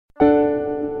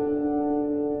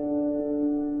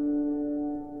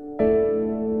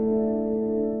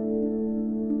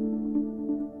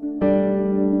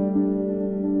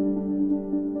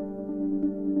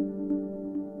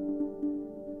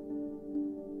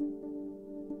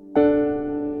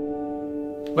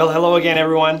Well, hello again,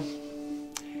 everyone.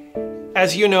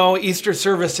 As you know, Easter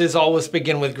services always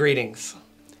begin with greetings.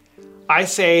 I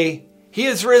say, "He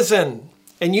is risen,"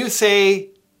 and you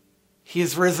say, "He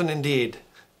is risen indeed."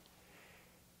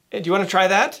 Do you want to try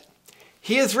that?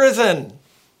 He is risen.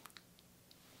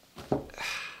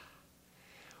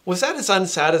 Was that as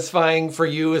unsatisfying for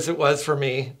you as it was for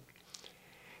me?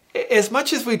 As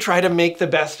much as we try to make the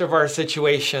best of our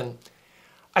situation,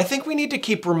 I think we need to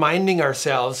keep reminding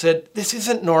ourselves that this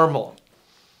isn't normal.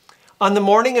 On the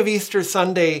morning of Easter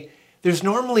Sunday, there's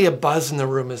normally a buzz in the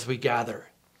room as we gather.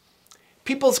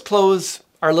 People's clothes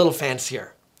are a little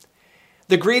fancier.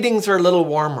 The greetings are a little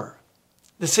warmer.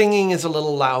 The singing is a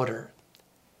little louder.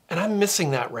 And I'm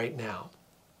missing that right now.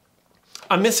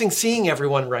 I'm missing seeing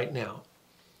everyone right now.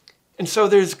 And so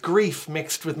there's grief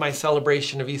mixed with my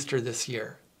celebration of Easter this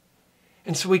year.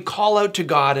 And so we call out to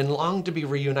God and long to be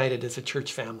reunited as a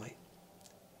church family.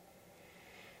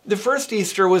 The first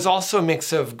Easter was also a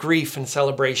mix of grief and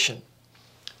celebration.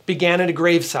 It began at a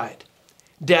graveside.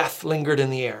 Death lingered in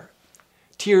the air.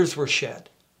 Tears were shed.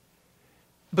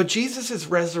 But Jesus'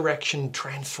 resurrection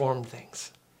transformed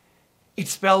things. It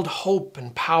spelled hope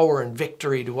and power and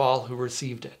victory to all who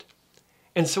received it.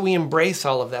 And so we embrace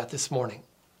all of that this morning.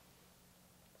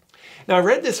 Now, I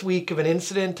read this week of an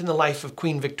incident in the life of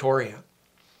Queen Victoria.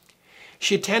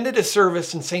 She attended a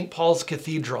service in St. Paul's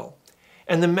Cathedral,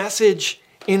 and the message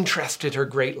interested her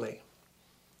greatly.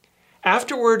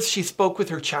 Afterwards, she spoke with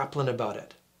her chaplain about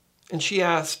it, and she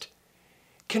asked,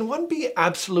 "Can one be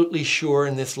absolutely sure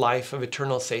in this life of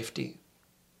eternal safety?"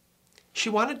 She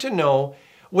wanted to know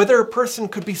whether a person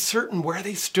could be certain where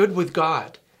they stood with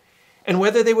God and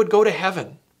whether they would go to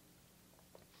heaven.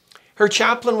 Her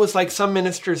chaplain was like some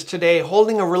ministers today,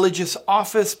 holding a religious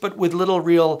office but with little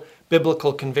real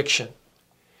biblical conviction.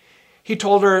 He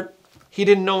told her he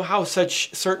didn't know how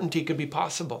such certainty could be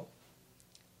possible.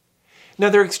 Now,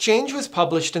 their exchange was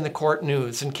published in the Court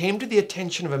News and came to the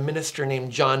attention of a minister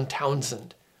named John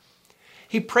Townsend.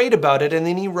 He prayed about it, and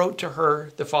then he wrote to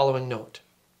her the following note.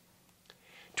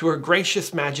 "To Her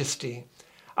Gracious Majesty,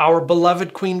 our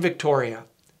beloved Queen Victoria,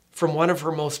 from one of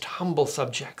her most humble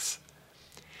subjects.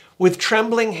 With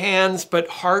trembling hands but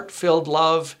heart-filled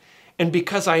love, and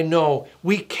because I know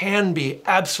we can be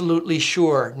absolutely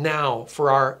sure now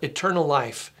for our eternal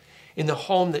life in the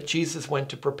home that Jesus went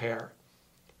to prepare,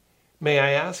 may I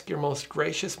ask your most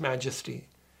gracious Majesty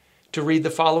to read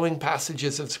the following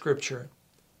passages of Scripture,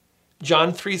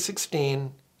 John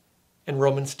 3:16 and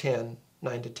Romans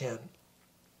 10:9-10.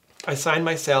 I sign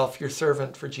myself, your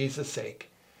servant for Jesus'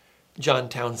 sake, John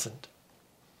Townsend."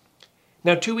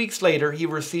 Now, 2 weeks later, he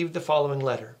received the following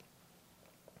letter.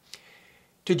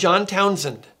 "To John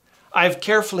Townsend, I have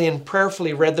carefully and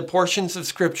prayerfully read the portions of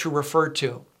Scripture referred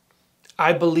to.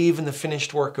 I believe in the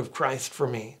finished work of Christ for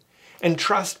me and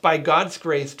trust by God's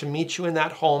grace to meet you in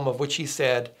that home of which he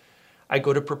said, I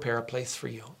go to prepare a place for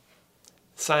you.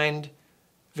 Signed,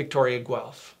 Victoria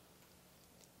Guelph."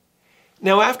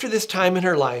 Now, after this time in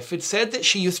her life, it said that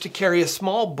she used to carry a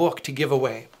small book to give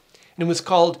away, and it was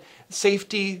called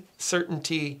Safety,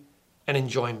 Certainty, and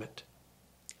Enjoyment.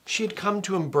 She had come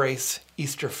to embrace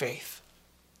Easter faith.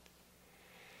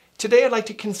 Today, I'd like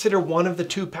to consider one of the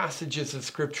two passages of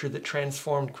Scripture that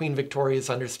transformed Queen Victoria's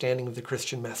understanding of the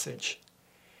Christian message.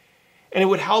 And it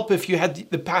would help if you had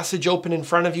the passage open in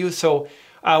front of you. So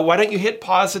why don't you hit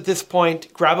pause at this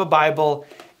point, grab a Bible,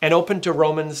 and open to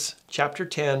Romans chapter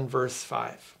 10, verse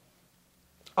 5.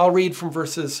 I'll read from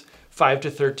verses 5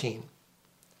 to 13.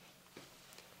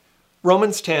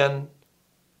 Romans 10,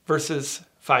 verses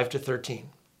 5 to 13.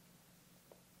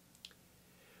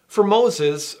 For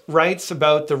Moses writes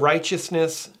about the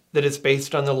righteousness that is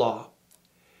based on the law,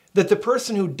 that the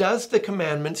person who does the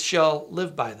commandments shall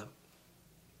live by them.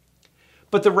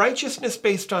 But the righteousness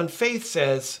based on faith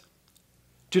says,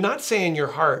 do not say in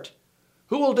your heart,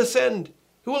 who will ascend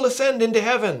into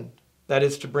heaven? That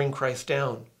is to bring Christ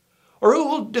down. Or who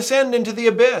will descend into the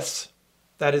abyss?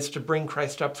 That is to bring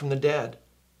Christ up from the dead.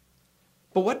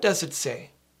 But what does it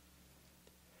say?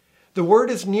 The word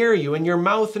is near you, in your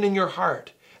mouth and in your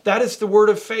heart. That is the word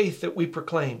of faith that we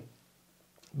proclaim.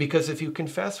 Because if you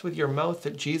confess with your mouth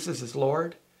that Jesus is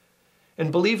Lord,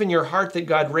 and believe in your heart that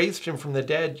God raised him from the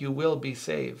dead, you will be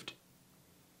saved.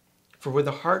 For with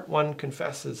the heart one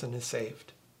confesses and is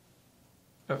saved.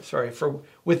 For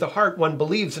with the heart one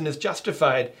believes and is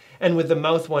justified, and with the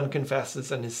mouth one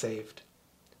confesses and is saved.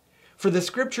 For the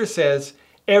Scripture says,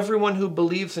 everyone who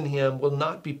believes in him will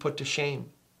not be put to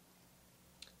shame.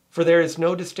 For there is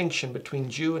no distinction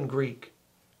between Jew and Greek,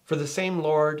 for the same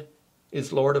Lord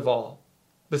is Lord of all,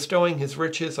 bestowing his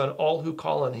riches on all who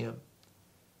call on him.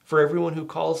 For everyone who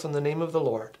calls on the name of the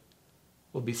Lord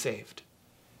will be saved.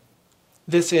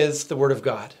 This is the Word of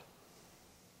God.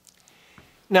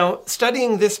 Now,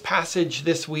 studying this passage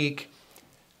this week,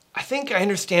 I think I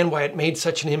understand why it made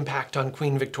such an impact on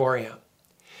Queen Victoria,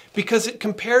 because it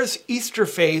compares Easter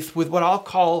faith with what I'll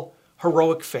call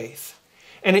heroic faith,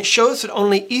 and it shows that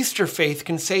only Easter faith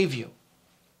can save you.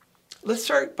 Let's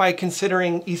start by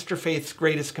considering Easter faith's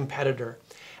greatest competitor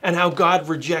and how God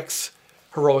rejects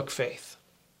heroic faith.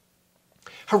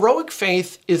 Heroic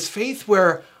faith is faith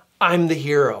where I'm the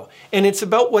hero, and it's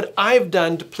about what I've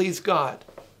done to please God.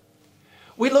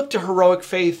 We look to heroic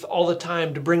faith all the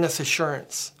time to bring us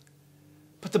assurance,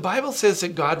 but the Bible says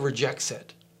that God rejects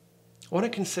it. I want to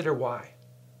consider why.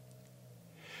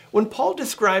 When Paul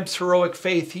describes heroic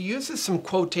faith, he uses some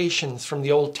quotations from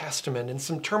the Old Testament and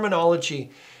some terminology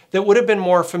that would have been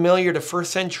more familiar to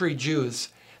first century Jews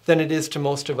than it is to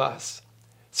most of us.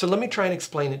 So let me try and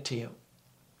explain it to you.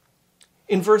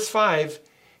 In verse 5,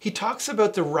 he talks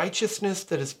about the righteousness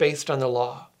that is based on the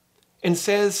law and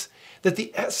says that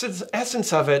the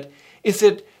essence of it is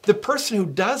that the person who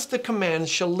does the commands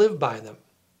shall live by them.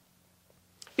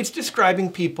 It's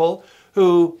describing people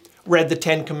who read the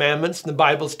Ten Commandments and the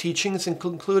Bible's teachings and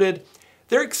concluded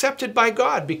they're accepted by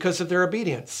God because of their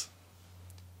obedience.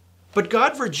 But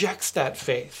God rejects that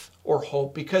faith or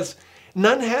hope because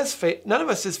none of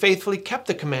us has faithfully kept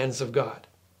the commands of God.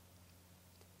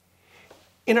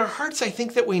 In our hearts, I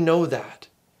think that we know that,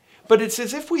 but it's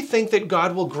as if we think that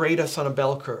God will grade us on a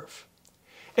bell curve.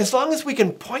 As long as we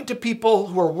can point to people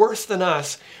who are worse than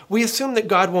us, we assume that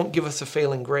God won't give us a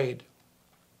failing grade.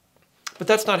 But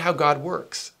that's not how God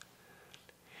works.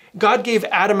 God gave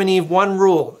Adam and Eve one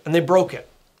rule, and they broke it.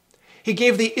 He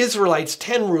gave the Israelites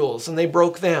 10 rules, and they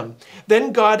broke them.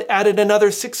 Then God added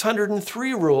another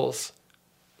 603 rules,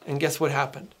 and guess what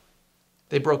happened?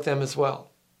 They broke them as well.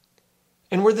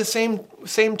 And we're the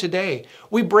same today.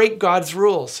 We break God's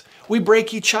rules. We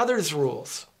break each other's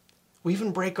rules. We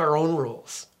even break our own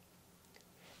rules.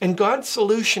 And God's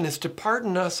solution is to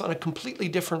pardon us on a completely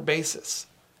different basis.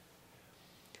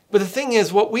 But the thing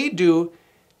is, what we do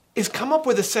is come up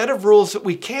with a set of rules that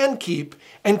we can keep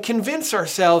and convince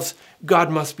ourselves God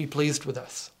must be pleased with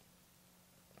us.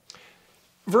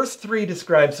 Verse 3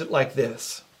 describes it like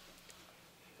this: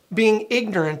 being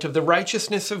ignorant of the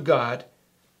righteousness of God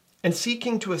and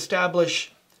seeking to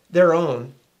establish their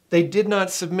own, they did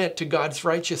not submit to God's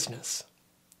righteousness.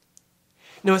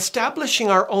 Now,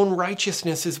 establishing our own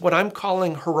righteousness is what I'm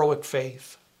calling heroic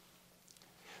faith.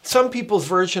 Some people's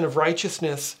version of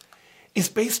righteousness is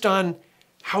based on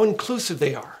how inclusive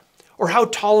they are, or how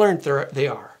tolerant they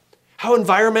are, how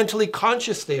environmentally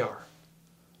conscious they are,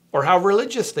 or how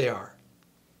religious they are.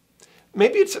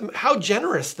 Maybe it's how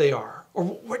generous they are, or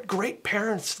what great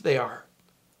parents they are.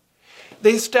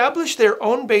 They establish their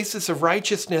own basis of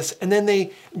righteousness, and then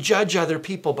they judge other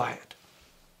people by it.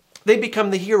 They become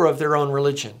the hero of their own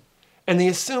religion, and they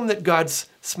assume that God's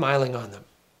smiling on them.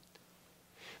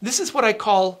 This is what I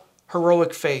call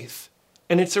heroic faith,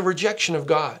 and it's a rejection of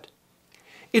God.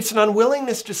 It's an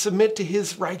unwillingness to submit to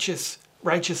his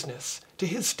righteousness, to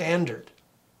his standard.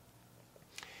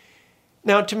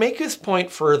 Now, to make his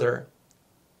point further,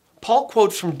 Paul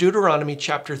quotes from Deuteronomy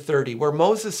chapter 30, where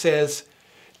Moses says,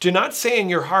 "Do not say in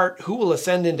your heart, who will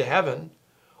ascend into heaven,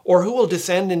 or who will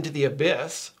descend into the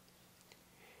abyss."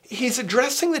 He's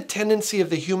addressing the tendency of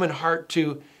the human heart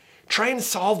to try and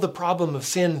solve the problem of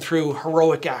sin through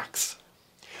heroic acts.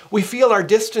 We feel our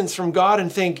distance from God and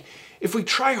think, if we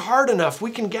try hard enough, we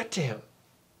can get to him.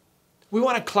 We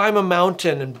want to climb a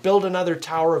mountain and build another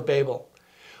Tower of Babel.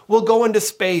 We'll go into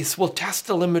space. We'll test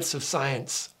the limits of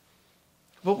science.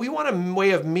 But we want a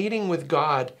way of meeting with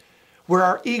God where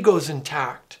our ego's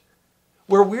intact,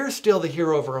 where we're still the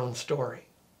hero of our own story.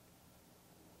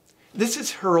 This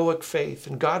is heroic faith,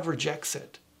 and God rejects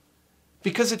it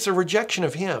because it's a rejection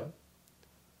of him.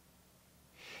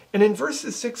 And in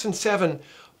verses 6 and 7,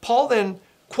 Paul then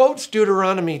quotes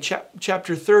Deuteronomy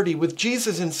chapter 30 with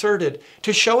Jesus inserted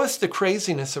to show us the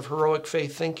craziness of heroic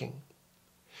faith thinking.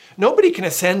 Nobody can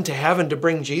ascend to heaven to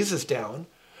bring Jesus down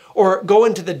or go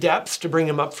into the depths to bring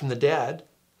him up from the dead.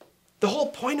 The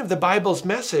whole point of the Bible's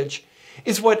message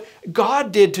is what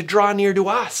God did to draw near to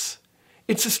us.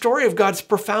 It's a story of God's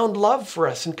profound love for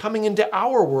us and coming into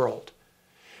our world,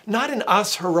 not in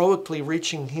us heroically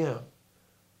reaching him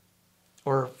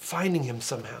or finding him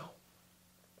somehow.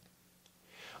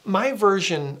 My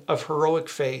version of heroic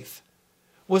faith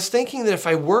was thinking that if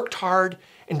I worked hard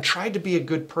and tried to be a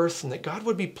good person, that God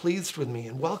would be pleased with me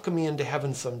and welcome me into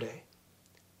heaven someday.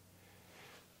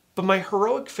 But my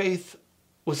heroic faith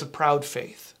was a proud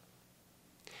faith.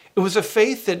 It was a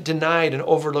faith that denied and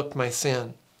overlooked my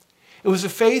sin. It was a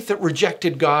faith that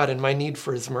rejected God and my need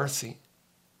for his mercy.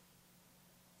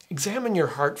 Examine your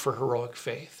heart for heroic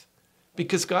faith,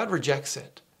 because God rejects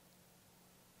it.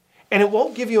 And it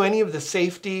won't give you any of the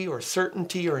safety or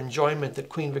certainty or enjoyment that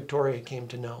Queen Victoria came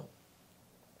to know.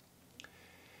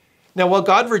 Now, while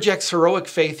God rejects heroic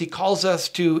faith, he calls us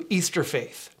to Easter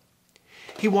faith.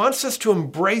 He wants us to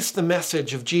embrace the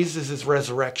message of Jesus'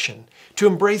 resurrection, to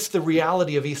embrace the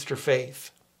reality of Easter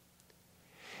faith.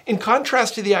 In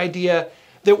contrast to the idea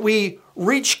that we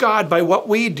reach God by what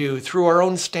we do through our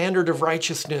own standard of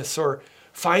righteousness or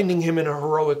finding him in a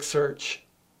heroic search.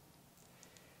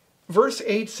 Verse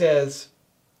 8 says,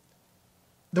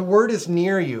 the word is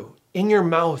near you, in your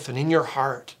mouth and in your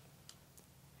heart.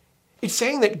 It's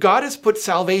saying that God has put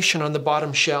salvation on the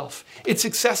bottom shelf. It's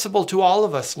accessible to all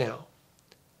of us now.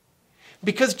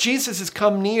 Because Jesus has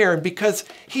come near and because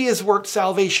he has worked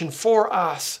salvation for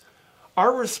us,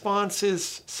 our response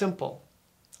is simple,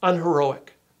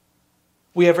 unheroic.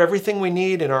 We have everything we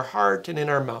need in our heart and in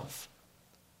our mouth.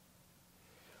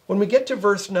 When we get to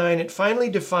verse 9, it finally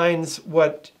defines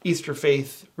what Easter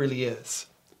faith really is.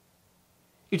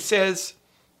 It says,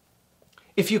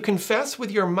 if you confess with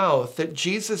your mouth that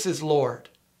Jesus is Lord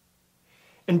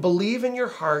and believe in your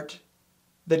heart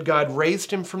that God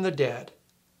raised him from the dead,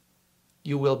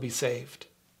 you will be saved.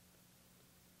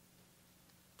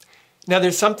 Now,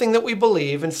 there's something that we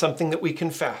believe and something that we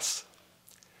confess.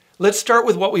 Let's start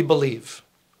with what we believe.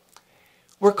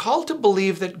 We're called to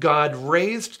believe that God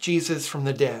raised Jesus from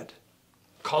the dead,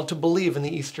 called to believe in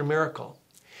the Easter miracle.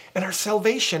 And our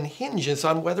salvation hinges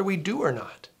on whether we do or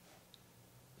not.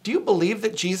 Do you believe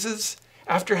that Jesus,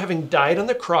 after having died on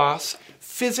the cross,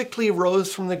 physically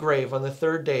rose from the grave on the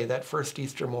third day, that first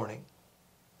Easter morning?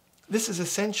 This is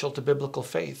essential to biblical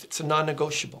faith. It's a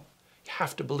non-negotiable. You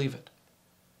have to believe it.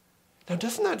 Now,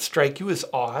 doesn't that strike you as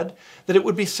odd that it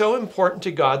would be so important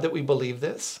to God that we believe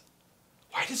this?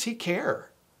 Why does he care?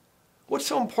 What's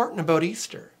so important about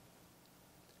Easter?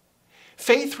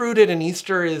 Faith rooted in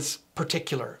Easter is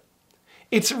particular.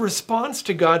 It's a response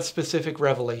to God's specific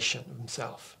revelation of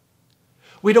himself.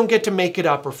 We don't get to make it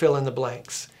up or fill in the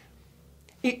blanks.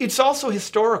 It's also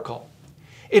historical.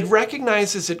 It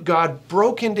recognizes that God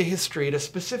broke into history at a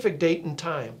specific date and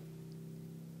time.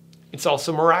 It's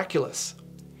also miraculous.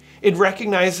 It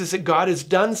recognizes that God has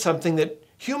done something that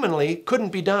humanly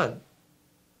couldn't be done.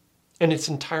 And it's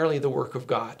entirely the work of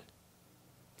God.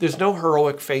 There's no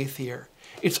heroic faith here.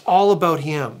 It's all about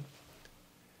him.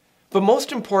 But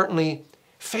most importantly,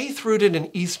 faith rooted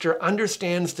in Easter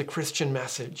understands the Christian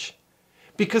message,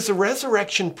 because the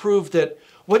resurrection proved that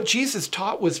what Jesus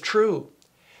taught was true,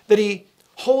 that he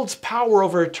holds power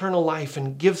over eternal life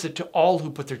and gives it to all who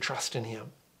put their trust in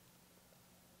him.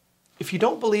 If you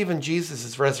don't believe in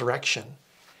Jesus' resurrection,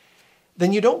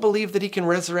 then you don't believe that he can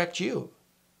resurrect you.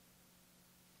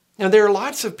 Now, there are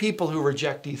lots of people who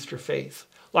reject Easter faith,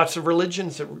 lots of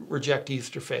religions that reject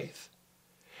Easter faith.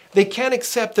 They can't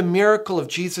accept the miracle of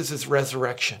Jesus'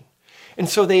 resurrection, and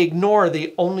so they ignore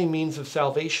the only means of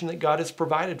salvation that God has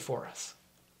provided for us.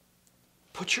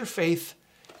 Put your faith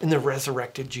in the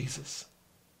resurrected Jesus.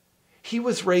 He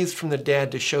was raised from the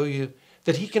dead to show you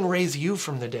that he can raise you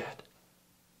from the dead.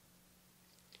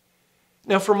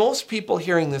 Now, for most people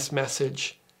hearing this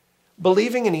message,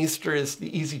 believing in Easter is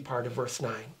the easy part of verse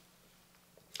 9.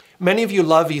 Many of you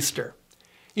love Easter.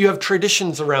 You have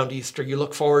traditions around Easter you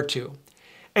look forward to.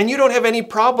 And you don't have any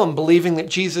problem believing that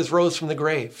Jesus rose from the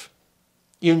grave.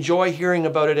 You enjoy hearing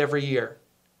about it every year.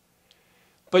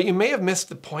 But you may have missed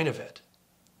the point of it.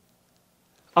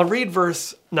 I'll read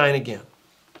verse 9 again.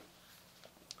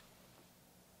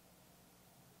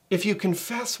 If you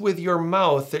confess with your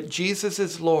mouth that Jesus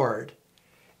is Lord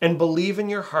and believe in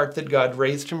your heart that God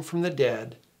raised him from the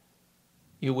dead,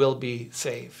 you will be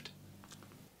saved.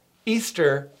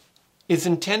 Easter is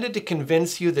intended to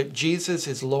convince you that Jesus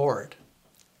is Lord.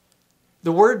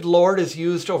 The word Lord is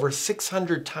used over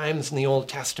 600 times in the Old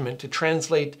Testament to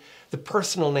translate the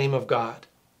personal name of God.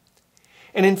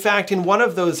 And in fact, in one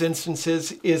of those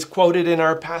instances is quoted in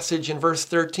our passage in verse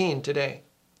 13 today.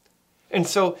 And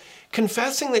so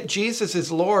confessing that Jesus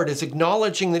is Lord is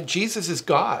acknowledging that Jesus is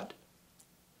God.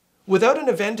 Without an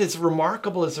event as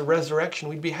remarkable as the resurrection,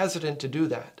 we'd be hesitant to do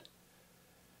that.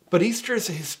 But Easter is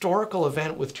a historical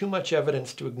event with too much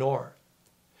evidence to ignore.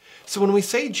 So when we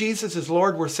say Jesus is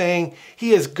Lord, we're saying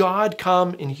he is God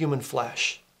come in human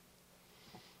flesh.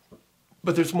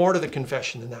 But there's more to the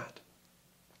confession than that.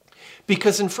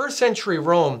 Because in first century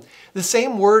Rome, the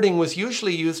same wording was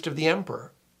usually used of the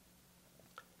emperor.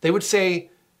 They would say,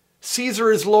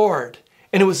 Caesar is Lord,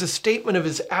 and it was a statement of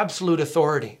his absolute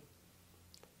authority.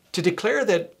 To declare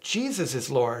that Jesus is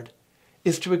Lord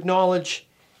is to acknowledge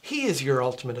He is your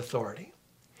ultimate authority.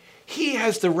 He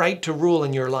has the right to rule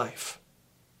in your life.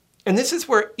 And this is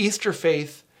where Easter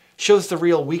faith shows the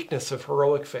real weakness of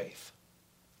heroic faith.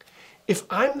 If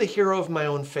I'm the hero of my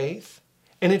own faith,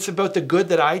 and it's about the good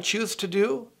that I choose to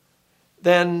do,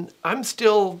 then I'm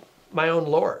still my own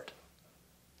Lord.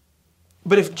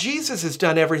 But if Jesus has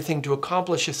done everything to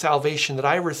accomplish a salvation that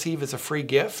I receive as a free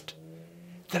gift,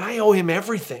 then I owe him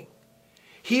everything.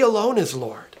 He alone is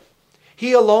Lord.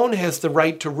 He alone has the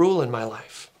right to rule in my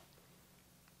life.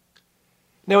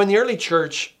 Now, in the early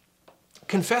church,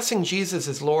 confessing Jesus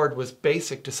as Lord was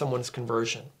basic to someone's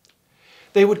conversion.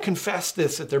 They would confess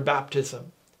this at their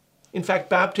baptism. In fact,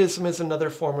 baptism is another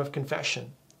form of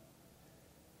confession.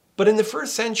 But in the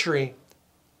first century,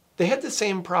 they had the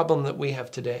same problem that we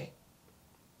have today.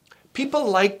 People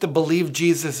liked the believe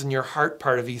Jesus in your heart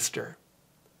part of Easter,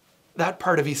 that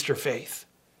part of Easter faith.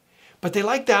 But they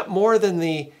liked that more than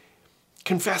the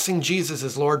confessing Jesus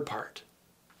as Lord part.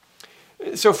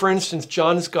 So for instance,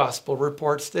 John's Gospel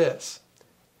reports this.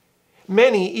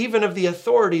 Many, even of the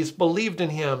authorities, believed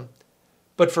in him,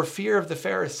 but for fear of the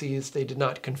Pharisees, they did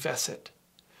not confess it,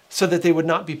 so that they would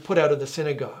not be put out of the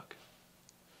synagogue.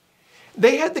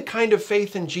 They had the kind of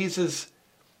faith in Jesus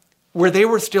where they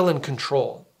were still in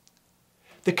control.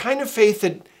 The kind of faith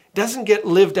that doesn't get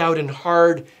lived out in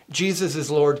hard, Jesus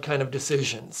is Lord kind of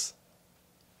decisions.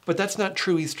 But that's not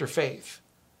true Easter faith.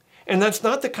 And that's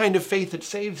not the kind of faith that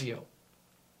saves you.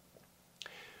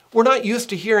 We're not used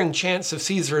to hearing chants of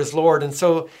Caesar as Lord, and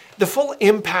so the full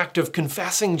impact of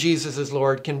confessing Jesus as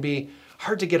Lord can be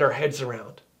hard to get our heads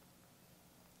around.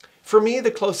 For me,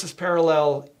 the closest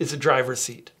parallel is a driver's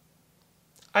seat.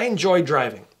 I enjoy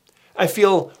driving. I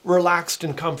feel relaxed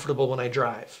and comfortable when I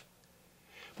drive.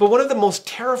 But one of the most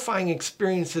terrifying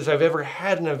experiences I've ever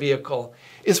had in a vehicle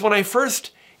is when I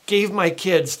first gave my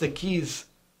kids the keys,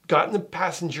 got in the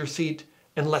passenger seat,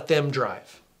 and let them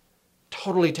drive.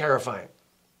 Totally terrifying.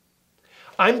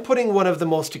 I'm putting one of the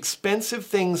most expensive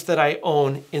things that I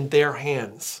own in their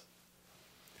hands.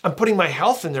 I'm putting my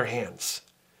health in their hands.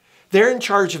 They're in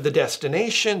charge of the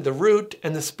destination, the route,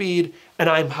 and the speed, and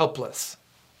I'm helpless.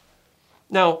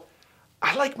 Now,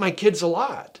 I like my kids a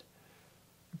lot,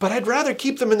 but I'd rather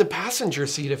keep them in the passenger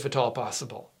seat if at all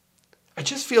possible. I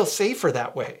just feel safer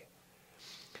that way.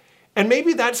 And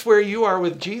maybe that's where you are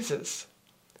with Jesus.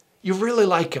 You really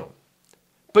like him,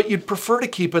 but you'd prefer to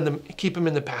keep him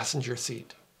in the passenger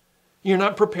seat. You're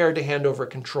not prepared to hand over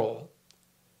control.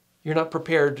 You're not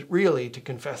prepared really to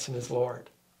confess him as Lord.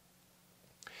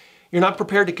 You're not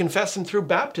prepared to confess him through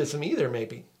baptism either,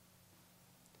 maybe.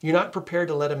 You're not prepared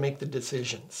to let him make the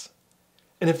decisions.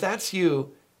 And if that's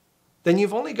you, then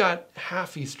you've only got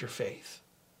half Easter faith.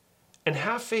 And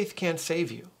half faith can't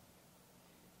save you.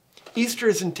 Easter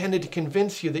is intended to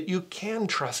convince you that you can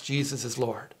trust Jesus as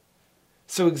Lord.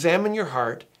 So examine your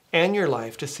heart and your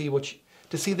life to see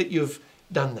that you've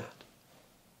done that.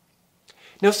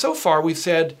 Now, so far we've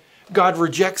said God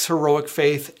rejects heroic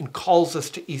faith and calls us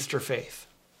to Easter faith.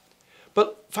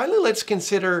 But finally, let's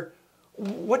consider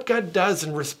what God does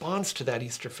in response to that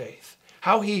Easter faith,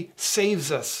 how he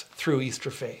saves us through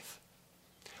Easter faith.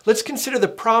 Let's consider the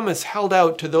promise held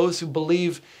out to those who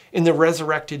believe in the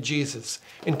resurrected Jesus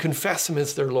and confess him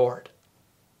as their Lord.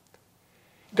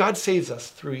 God saves us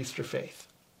through Easter faith.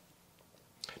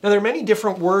 Now, there are many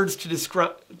different words to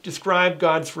describe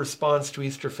God's response to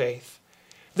Easter faith.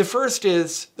 The first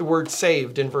is the word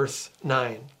saved in verse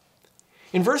 9.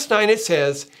 In verse 9 it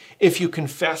says, if you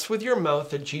confess with your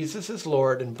mouth that Jesus is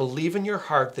Lord and believe in your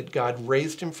heart that God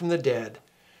raised him from the dead,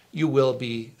 you will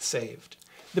be saved.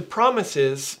 The promise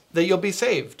is that you'll be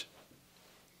saved.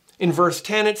 In verse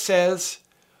 10 it says,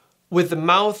 with the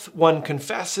mouth one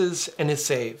confesses and is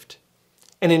saved.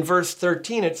 And in verse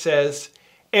 13 it says,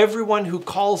 everyone who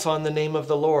calls on the name of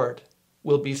the Lord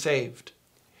will be saved.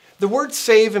 The word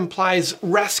save implies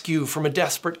rescue from a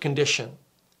desperate condition.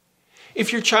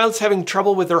 If your child's having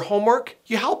trouble with their homework,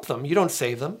 you help them. You don't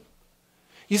save them.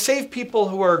 You save people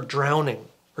who are drowning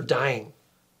or dying.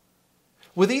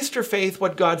 With Easter faith,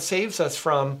 what God saves us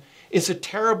from is a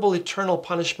terrible eternal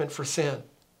punishment for sin.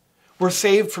 We're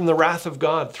saved from the wrath of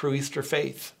God through Easter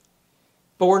faith.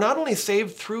 But we're not only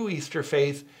saved through Easter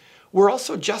faith, we're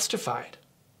also justified.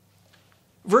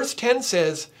 Verse 10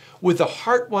 says, with the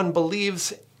heart one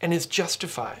believes and is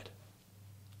justified.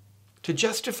 To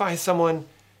justify someone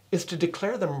is to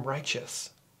declare them righteous,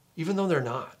 even though they're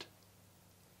not.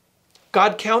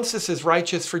 God counts us as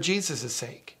righteous for Jesus'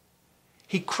 sake.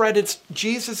 He credits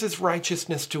Jesus'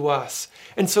 righteousness to us.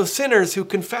 And so sinners who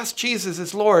confess Jesus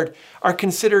as Lord are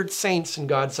considered saints in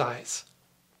God's eyes.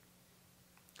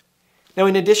 Now,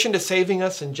 in addition to saving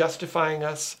us and justifying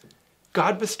us,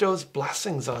 God bestows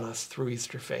blessings on us through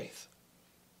Easter faith.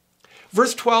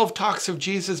 Verse 12 talks of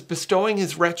Jesus bestowing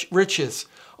his riches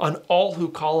on all who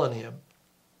call on him.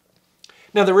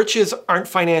 Now, the riches aren't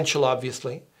financial,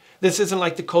 obviously. This isn't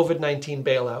like the COVID-19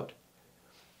 bailout.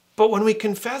 But when we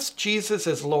confess Jesus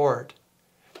as Lord,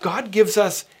 God gives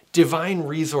us divine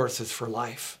resources for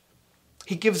life.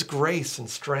 He gives grace and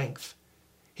strength.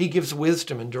 He gives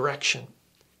wisdom and direction.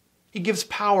 He gives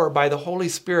power by the Holy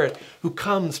Spirit who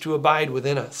comes to abide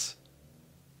within us.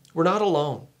 We're not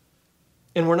alone,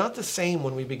 and we're not the same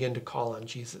when we begin to call on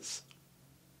Jesus.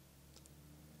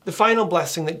 The final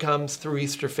blessing that comes through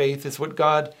Easter faith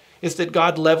is that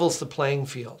God levels the playing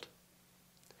field.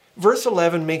 Verse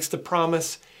 11 makes the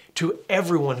promise to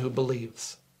everyone who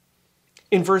believes.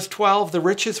 In verse 12, the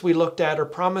riches we looked at are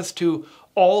promised to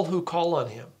all who call on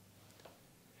him.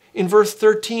 In verse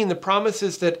 13, the promise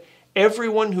is that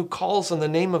everyone who calls on the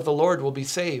name of the Lord will be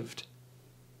saved.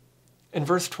 And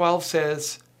verse 12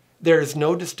 says, there is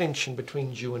no distinction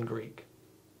between Jew and Greek.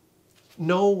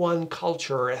 No one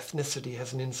culture or ethnicity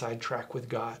has an inside track with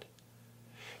God.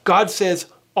 God says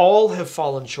all have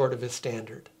fallen short of his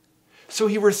standard. So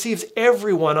he receives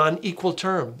everyone on equal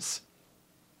terms.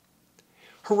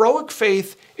 Heroic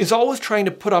faith is always trying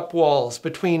to put up walls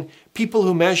between people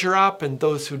who measure up and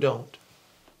those who don't.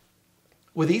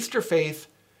 With Easter faith,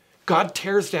 God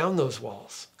tears down those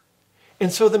walls.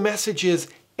 And so the message is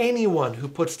anyone who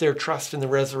puts their trust in the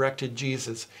resurrected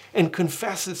Jesus and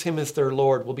confesses him as their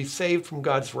Lord will be saved from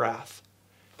God's wrath,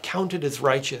 counted as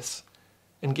righteous,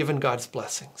 and given God's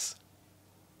blessings.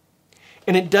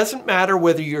 And it doesn't matter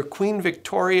whether you're Queen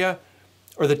Victoria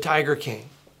or the Tiger King.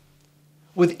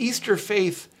 With Easter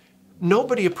faith,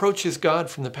 nobody approaches God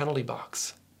from the penalty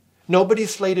box.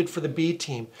 Nobody's slated for the B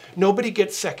team. Nobody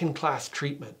gets second-class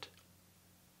treatment.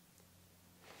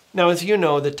 Now, as you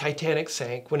know, the Titanic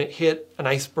sank when it hit an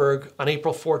iceberg on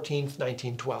April 14th,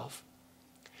 1912.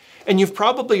 And you've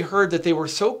probably heard that they were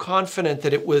so confident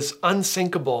that it was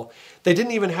unsinkable, they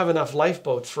didn't even have enough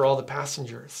lifeboats for all the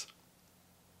passengers.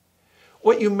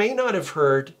 What you may not have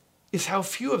heard is how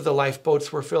few of the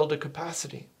lifeboats were filled to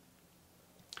capacity.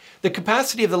 The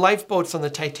capacity of the lifeboats on the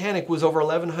Titanic was over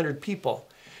 1,100 people,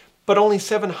 but only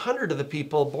 700 of the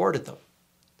people boarded them.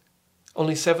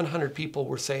 Only 700 people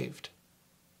were saved.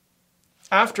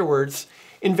 Afterwards,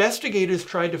 investigators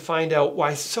tried to find out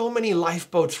why so many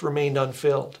lifeboats remained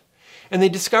unfilled, and they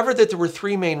discovered that there were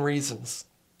three main reasons.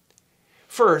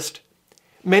 First,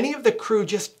 many of the crew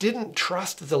just didn't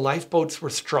trust that the lifeboats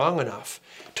were strong enough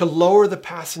to lower the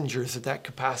passengers at that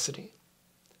capacity.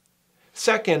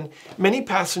 Second, many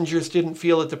passengers didn't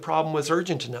feel that the problem was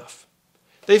urgent enough.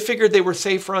 They figured they were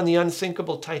safer on the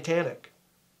unsinkable Titanic.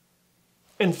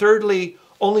 And thirdly,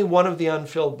 only one of the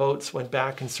unfilled boats went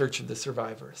back in search of the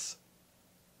survivors.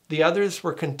 The others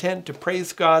were content to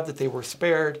praise God that they were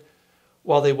spared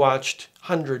while they watched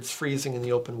hundreds freezing in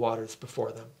the open waters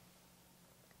before them.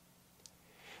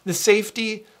 The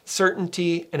safety,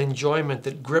 certainty, and enjoyment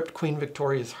that gripped Queen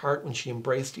Victoria's heart when she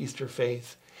embraced Easter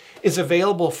faith is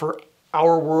available for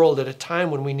our world at a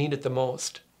time when we need it the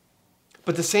most.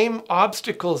 But the same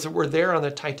obstacles that were there on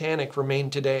the Titanic remain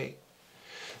today.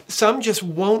 Some just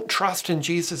won't trust in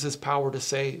Jesus' power to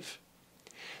save.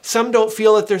 Some don't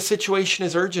feel that their situation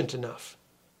is urgent enough.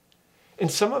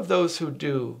 And some of those who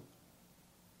do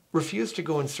refuse to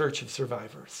go in search of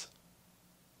survivors.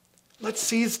 Let's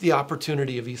seize the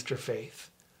opportunity of Easter faith.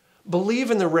 Believe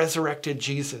in the resurrected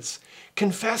Jesus.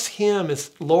 Confess him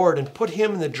as Lord and put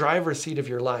him in the driver's seat of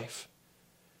your life.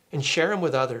 And share him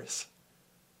with others.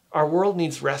 Our world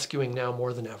needs rescuing now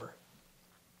more than ever.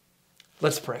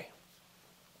 Let's pray.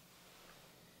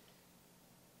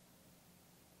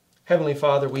 Heavenly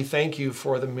Father, we thank you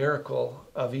for the miracle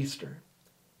of Easter.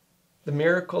 The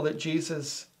miracle that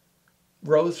Jesus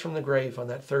rose from the grave on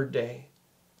that third day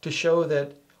to show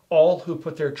that all who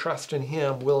put their trust in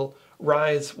him will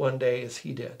rise one day as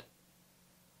he did.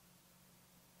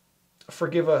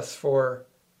 Forgive us for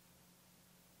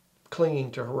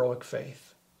clinging to heroic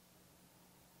faith.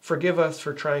 Forgive us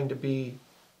for trying to be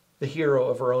the hero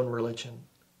of our own religion.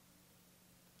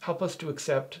 Help us to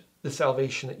accept the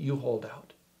salvation that you hold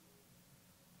out.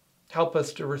 Help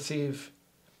us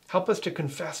to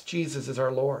confess Jesus as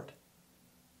our Lord,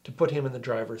 to put him in the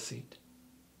driver's seat.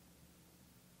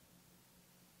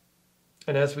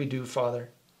 And as we do, Father,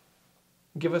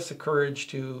 give us the courage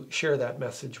to share that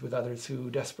message with others who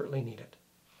desperately need it.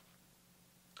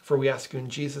 For we ask you in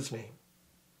Jesus' name,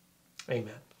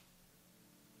 amen.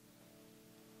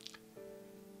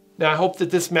 Now, I hope that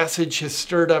this message has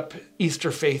stirred up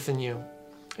Easter faith in you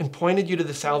and pointed you to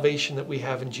the salvation that we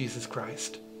have in Jesus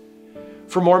Christ.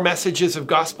 For more messages of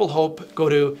gospel hope, go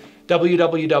to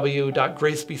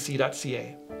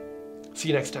www.gracebc.ca. See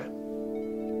you next time.